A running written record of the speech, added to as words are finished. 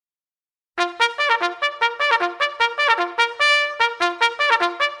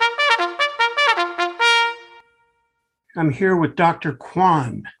I'm here with Dr.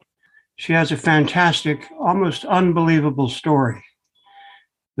 Kwan. She has a fantastic, almost unbelievable story.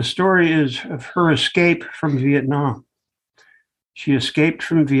 The story is of her escape from Vietnam. She escaped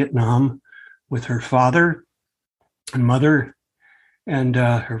from Vietnam with her father and mother, and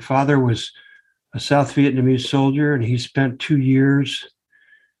her father was a South Vietnamese soldier, and he spent 2 years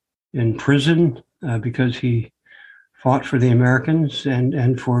in prison because he fought for the Americans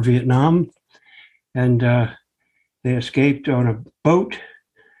and for Vietnam. And they escaped on a boat.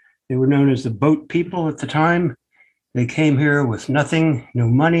 They were known as the boat people at the time. They came here with nothing, no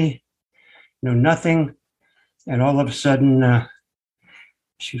money, no nothing. And all of a sudden,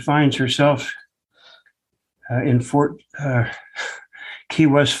 she finds herself in Fort Key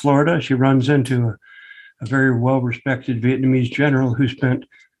West, Florida. She runs into a very well respected Vietnamese general who spent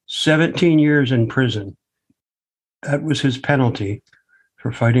 17 years in prison. That was his penalty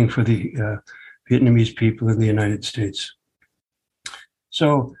for fighting for the Vietnamese people in the United States.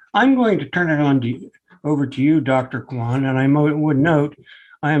 So I'm going to turn it over to you, Dr. Kwan, and I would note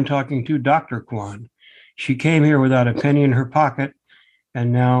I am talking to Dr. Kwan. She came here without a penny in her pocket,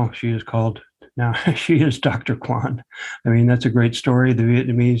 and now she is Dr. Kwan. I mean, that's a great story. The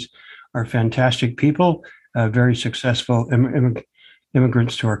Vietnamese are fantastic people, very successful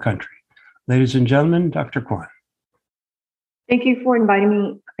immigrants to our country. Ladies and gentlemen, Dr. Kwan. Thank you for inviting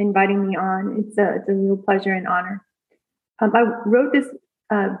me on. It's a real pleasure and honor. I wrote this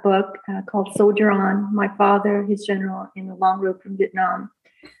book called Soldier On, My Father, His General, and the Long Road from Vietnam,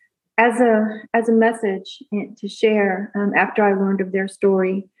 as a message to share after I learned of their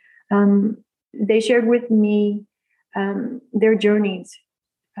story. They shared with me their journeys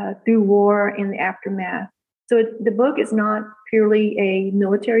through war and the aftermath. So the book is not purely a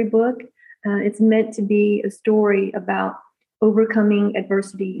military book. It's meant to be a story about overcoming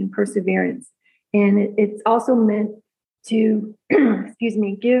adversity and perseverance. And it's also meant to,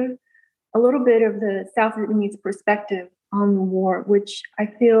 give a little bit of the South Vietnamese perspective on the war, which I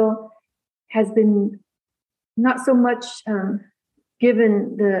feel has been not so much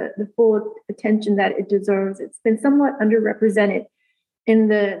given the full attention that it deserves. It's been somewhat underrepresented in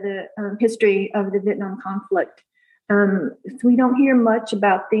the history of the Vietnam conflict. So we don't hear much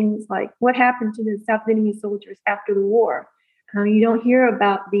about things like what happened to the South Vietnamese soldiers after the war. You don't hear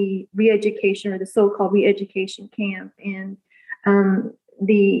about the re-education or the so-called re-education camp and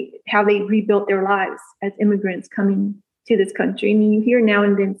how they rebuilt their lives as immigrants coming to this country. I mean, you hear now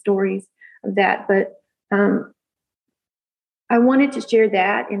and then stories of that, but I wanted to share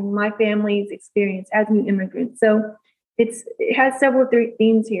that in my family's experience as new immigrants. So it has several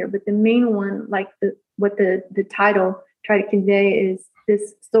themes here, but the main one, like what the title tried to convey, is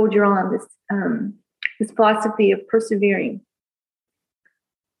this soldier on, this philosophy of persevering.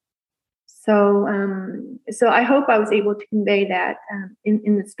 So I hope I was able to convey that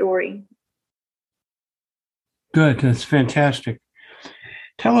in the story. Good, that's fantastic.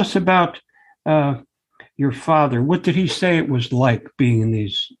 Tell us about your father. What did he say it was like being in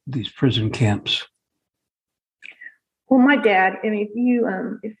these prison camps? Well, my dad. I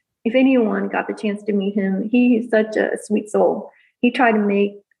mean, if anyone got the chance to meet him, he's such a sweet soul. He tried to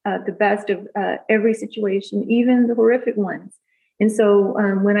make the best of every situation, even the horrific ones. And so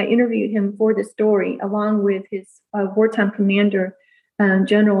when I interviewed him for the story, along with his wartime commander,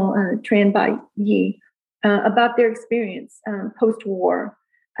 General Tran Bai Yi, about their experience post-war,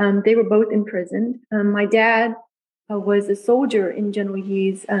 they were both imprisoned. My dad was a soldier in General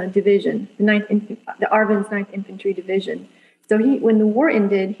Yi's division, the Arvind's 9th Infantry Division. So when the war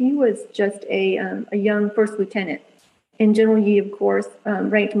ended, he was just a young first lieutenant. And General Yi, of course,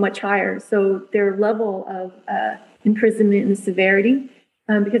 ranked much higher. So their level of imprisonment and severity,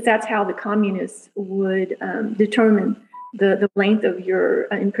 because that's how the communists would determine the length of your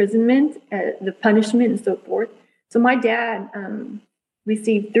imprisonment, the punishment, and so forth. So my dad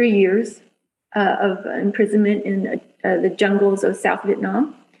received 3 years of imprisonment in the jungles of South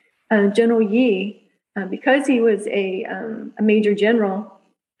Vietnam. General Yi, because he was a major general,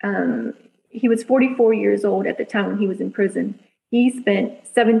 he was 44 years old at the time when he was in prison. He spent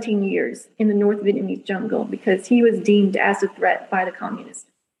 17 years in the North Vietnamese jungle because he was deemed as a threat by the communists.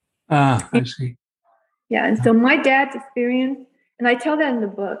 Ah, I see. Yeah, and so my dad's experience, and I tell that in the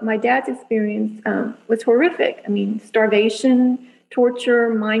book, my dad's experience was horrific. I mean, starvation,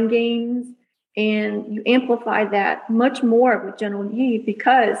 torture, mind games, and you amplify that much more with General Yi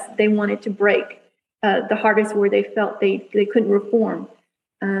because they wanted to break the hardest where they felt they couldn't reform.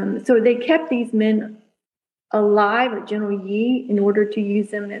 So they kept these men alive at General Yi in order to use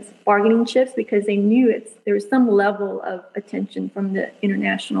them as bargaining chips because they knew there was some level of attention from the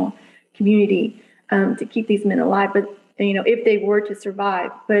international community to keep these men alive. But if they were to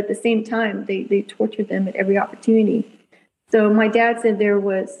survive. But at the same time, they tortured them at every opportunity. So my dad said there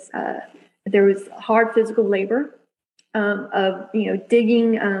was hard physical labor of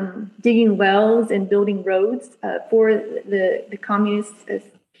digging wells and building roads for the communist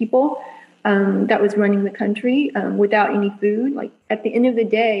people that was running the country without any food. Like at the end of the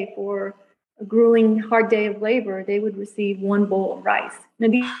day, for a grueling, hard day of labor, they would receive one bowl of rice. Now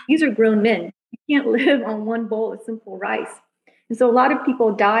these are grown men. You can't live on one bowl of simple rice. And so a lot of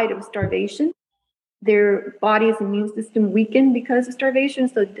people died of starvation. Their body's immune system weakened because of starvation.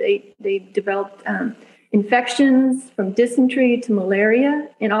 So they developed infections from dysentery to malaria.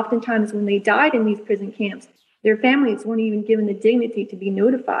 And oftentimes when they died in these prison camps, their families weren't even given the dignity to be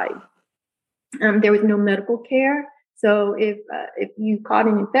notified. There was no medical care. So if you caught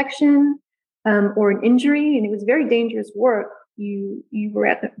an infection or an injury, and it was very dangerous work, you were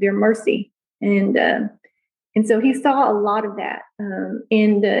at their mercy. And so he saw a lot of that.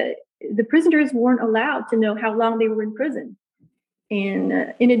 And the prisoners weren't allowed to know how long they were in prison.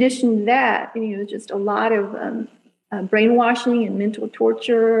 And in addition to that, just a lot of brainwashing and mental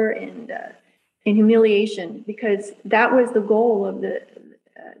torture and humiliation, because that was the goal of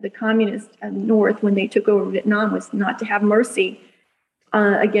the communist North when they took over Vietnam, was not to have mercy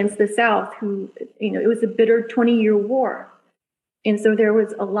against the South, who, it was a bitter 20-year war. And so there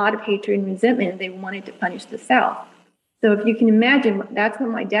was a lot of hatred and resentment. They wanted to punish the South. So if you can imagine, that's what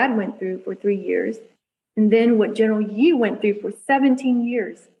my dad went through for 3 years. And then what General Yi went through for 17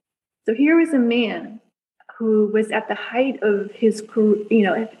 years. So here was a man who was at the height of his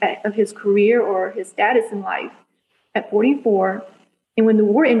career or his status in life at 44. And when the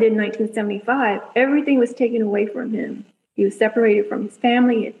war ended in 1975, everything was taken away from him. He was separated from his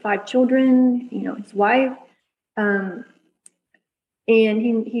family. He had 5 children, his wife. And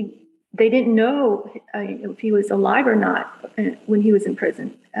they didn't know if he was alive or not when he was in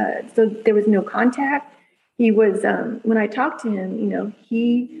prison. So there was no contact. He was, when I talked to him,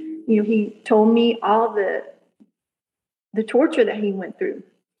 he told me all the torture that he went through.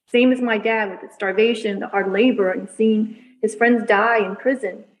 Same as my dad, with the starvation, the hard labor, and seeing his friends die in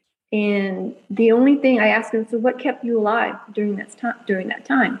prison. And the only thing I asked him, so what kept you alive during that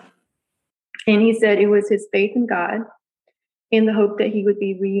time? And he said it was his faith in God and the hope that he would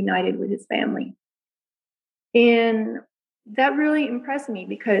be reunited with his family. And that really impressed me,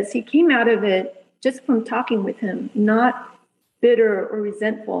 because he came out of it just from talking with him, not bitter or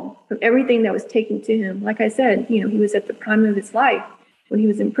resentful of everything that was taken to him. Like I said, he was at the prime of his life when he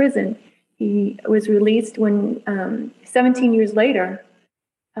was in prison. He was released when 17 years later.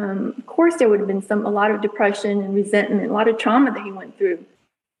 Of course, there would have been a lot of depression and resentment, a lot of trauma that he went through.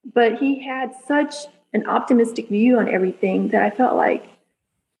 But he had such an optimistic view on everything that I felt like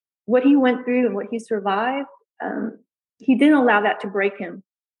what he went through and what he survived, he didn't allow that to break him.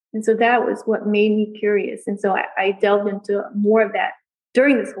 And so that was what made me curious. And so I delved into more of that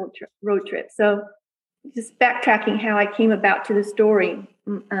during this whole road trip. So just backtracking how I came about to the story.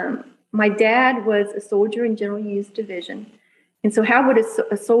 My dad was a soldier in General Yi's division. And so how would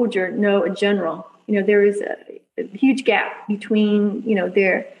a soldier know a general? There is a huge gap between,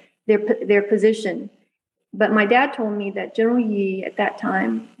 their position. But my dad told me that General Yi at that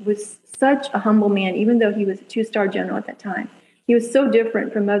time was such a humble man, even though he was a 2-star general at that time. He was so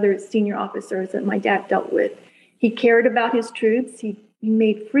different from other senior officers that my dad dealt with. He cared about his troops. He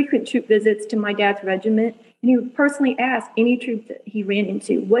made frequent troop visits to my dad's regiment, and he would personally ask any troop that he ran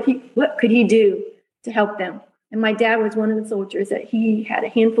into, what could he do to help them? And my dad was one of the soldiers that he had a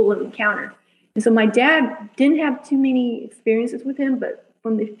handful of encounter. And so my dad didn't have too many experiences with him, but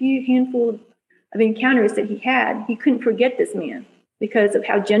from the few handful of encounters that he had, he couldn't forget this man because of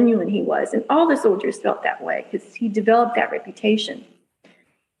how genuine he was. And all the soldiers felt that way because he developed that reputation.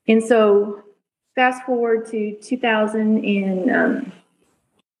 And so fast forward to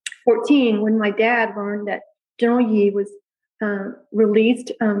 2014, when my dad learned that General Yi was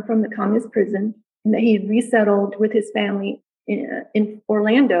released from the communist prison and that he had resettled with his family in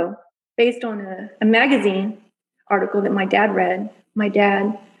Orlando based on a magazine article that my dad read. My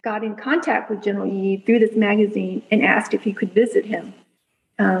dad got in contact with General Yi through this magazine and asked if he could visit him.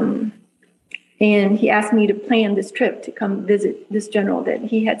 And he asked me to plan this trip to come visit this general that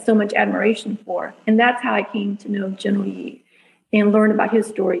he had so much admiration for. And that's how I came to know General Yi and learn about his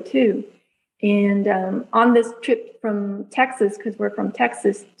story too. And on this trip from Texas, because we're from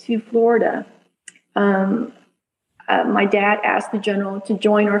Texas to Florida, my dad asked the general to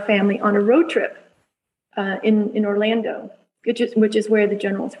join our family on a road trip in Orlando, which is where the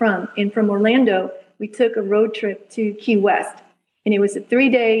general's from. And from Orlando, we took a road trip to Key West. And it was a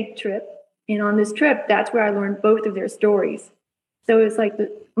 3-day trip. And on this trip, that's where I learned both of their stories. So it's like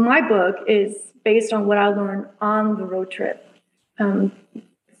my book is based on what I learned on the road trip. Um,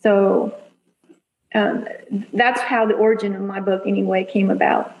 so that's how the origin of my book, anyway, came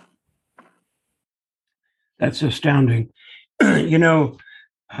about. That's astounding. You know,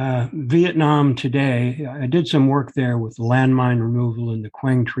 Vietnam today, I did some work there with landmine removal in the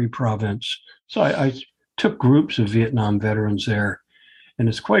Quang Tri province. So I took groups of Vietnam veterans there, and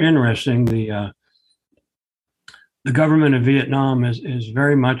it's quite interesting. The government of Vietnam is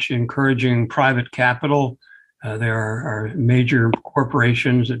very much encouraging private capital. There are major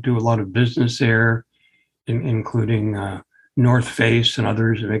corporations that do a lot of business there, including North Face and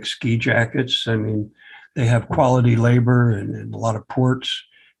others that make ski jackets. I mean, they have quality labor and a lot of ports.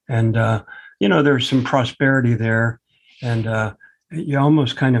 And, there's some prosperity there. And you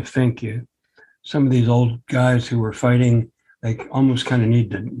almost kind of think some of these old guys who were fighting, they almost kind of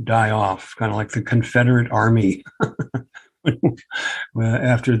need to die off, kind of like the Confederate Army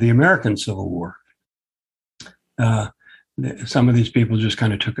after the American Civil War. Some of these people just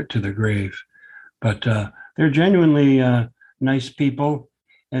kind of took it to the grave. But they're genuinely nice people.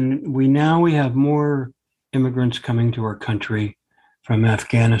 And we have more immigrants coming to our country from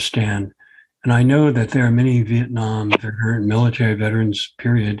Afghanistan. And I know that there are many Vietnam military veterans,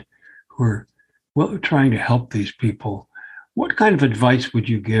 period, who are trying to help these people. What kind of advice would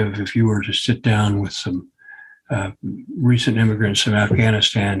you give if you were to sit down with some recent immigrants from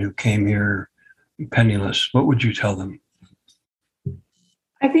Afghanistan who came here penniless? What would you tell them?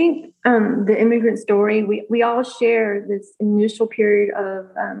 I think the immigrant story, we all share this initial period of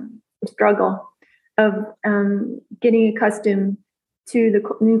struggle, of getting accustomed to the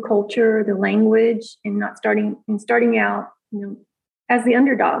new culture, the language, and starting out, as the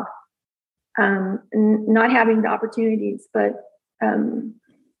underdog, not having the opportunities. But the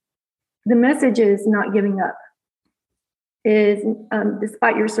message is not giving up. Is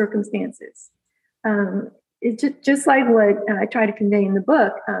despite your circumstances. It's just like what I try to convey in the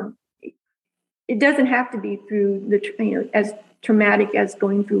book. It doesn't have to be through as traumatic as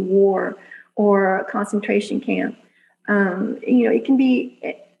going through war or a concentration camp. It can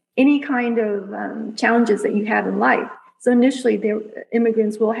be any kind of challenges that you have in life. So initially,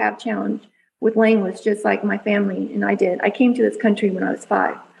 immigrants will have challenge with language, just like my family and I did. I came to this country when I was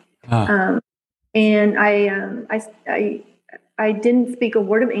 5, and I didn't speak a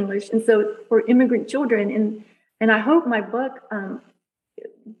word of English. And so for immigrant children, and I hope my book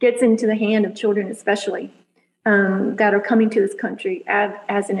gets into the hand of children, especially that are coming to this country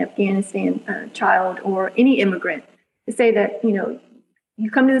as an Afghanistan child or any immigrant, to say that, you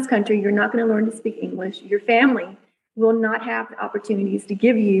come to this country, you're not going to learn to speak English. Your family will not have the opportunities to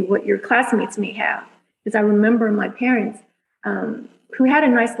give you what your classmates may have. Because I remember my parents who had a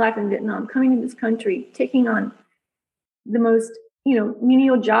nice life in Vietnam coming to this country, taking on the most,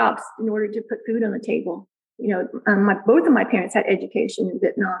 menial jobs in order to put food on the table. Both of my parents had education in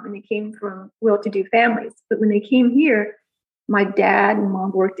Vietnam, and they came from well-to-do families. But when they came here, my dad and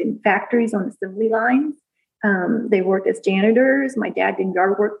mom worked in factories on assembly lines. They worked as janitors. My dad did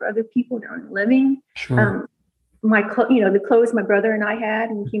yard work for other people to earn a living. Sure. The clothes my brother and I had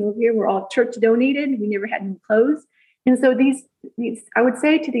when we came over here were all church donated. We never had new clothes. And so these I would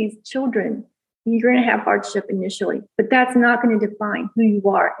say to these children, you're going to have hardship initially, but that's not going to define who you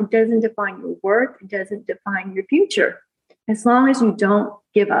are. It doesn't define your worth. It doesn't define your future. As long as you don't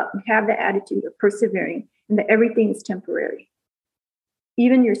give up, you have the attitude of persevering and that everything is temporary,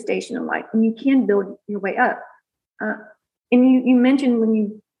 even your station in life, and you can build your way up. And you mentioned when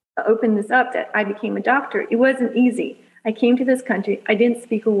you opened this up that I became a doctor. It wasn't easy. I came to this country. I didn't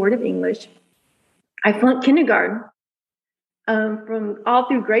speak a word of English. I flunked kindergarten. From all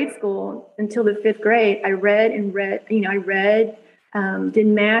through grade school until the 5th grade, I read, did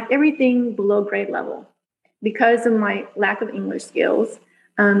math, everything below grade level because of my lack of English skills,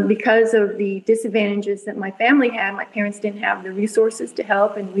 because of the disadvantages that my family had. My parents didn't have the resources to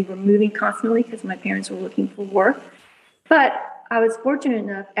help, and we were moving constantly because my parents were looking for work. But I was fortunate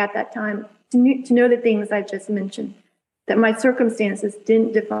enough at that time to know the things I just mentioned, that my circumstances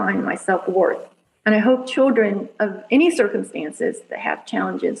didn't define my self-worth. And I hope children of any circumstances that have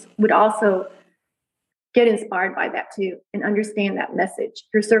challenges would also get inspired by that too and understand that message.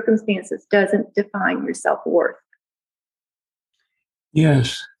 Your circumstances doesn't define your self-worth.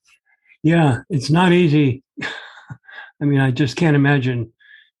 Yes. Yeah, it's not easy. I mean, I just can't imagine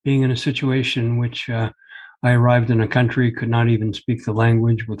being in a situation in which I arrived in a country, could not even speak the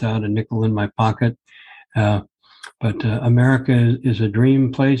language without a nickel in my pocket. But America is a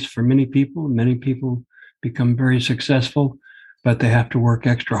dream place for many people. Many people become very successful. but they have to work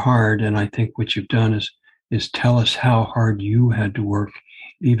extra hard. And I think what you've done is tell us how hard you had to work,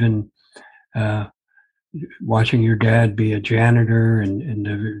 even watching your dad be a janitor and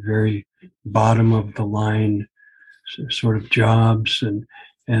the very bottom of the line sort of jobs, and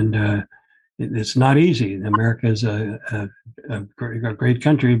it's not easy. America is a great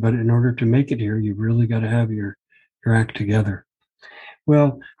country, but in order to make it here, you've really got to have your act together.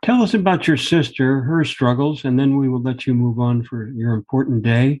 Well, tell us about your sister, her struggles, and then we will let you move on for your important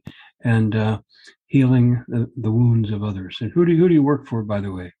day and healing the wounds of others. And who do you work for, by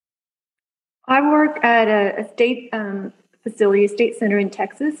the way? I work at a state facility, a state center in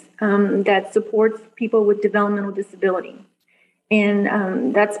Texas that supports people with developmental disability.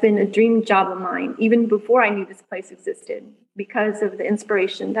 And that's been a dream job of mine, even before I knew this place existed, because of the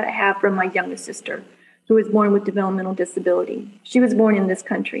inspiration that I have from my youngest sister, who was born with developmental disability. She was born in this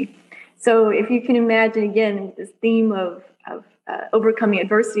country. So if you can imagine, again, this theme of overcoming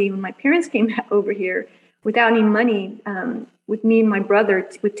adversity, when my parents came over here without any money, with me and my brother,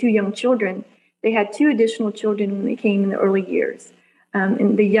 with two young children, they had two additional children when they came in the early years.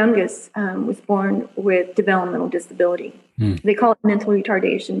 And the youngest was born with developmental disability. They call it mental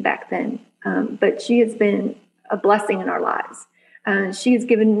retardation back then. But she has been a blessing in our lives. She has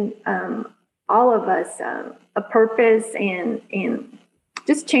given all of us a purpose and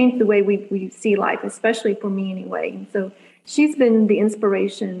just changed the way we see life, especially for me anyway. And so she's been the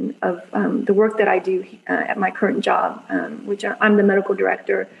inspiration of the work that I do at my current job, which I'm the medical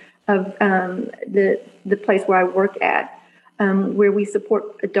director of the place where I work at. Where we support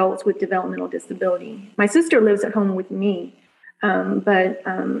adults with developmental disability. My sister lives at home with me, but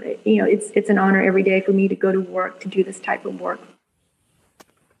it's an honor every day for me to go to work to do this type of work.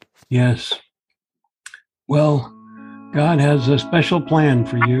 Yes. Well, God has a special plan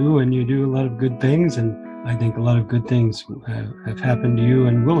for you, and you do a lot of good things, and I think a lot of good things have happened to you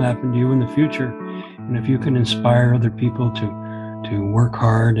and will happen to you in the future. And if you can inspire other people to work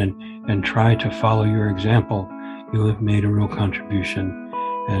hard and try to follow your example, you have made a real contribution.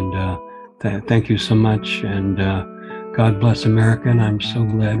 And thank you so much. And God bless America. And I'm so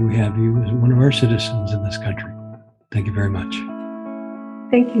glad we have you as one of our citizens in this country. Thank you very much.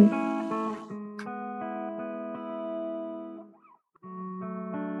 Thank you.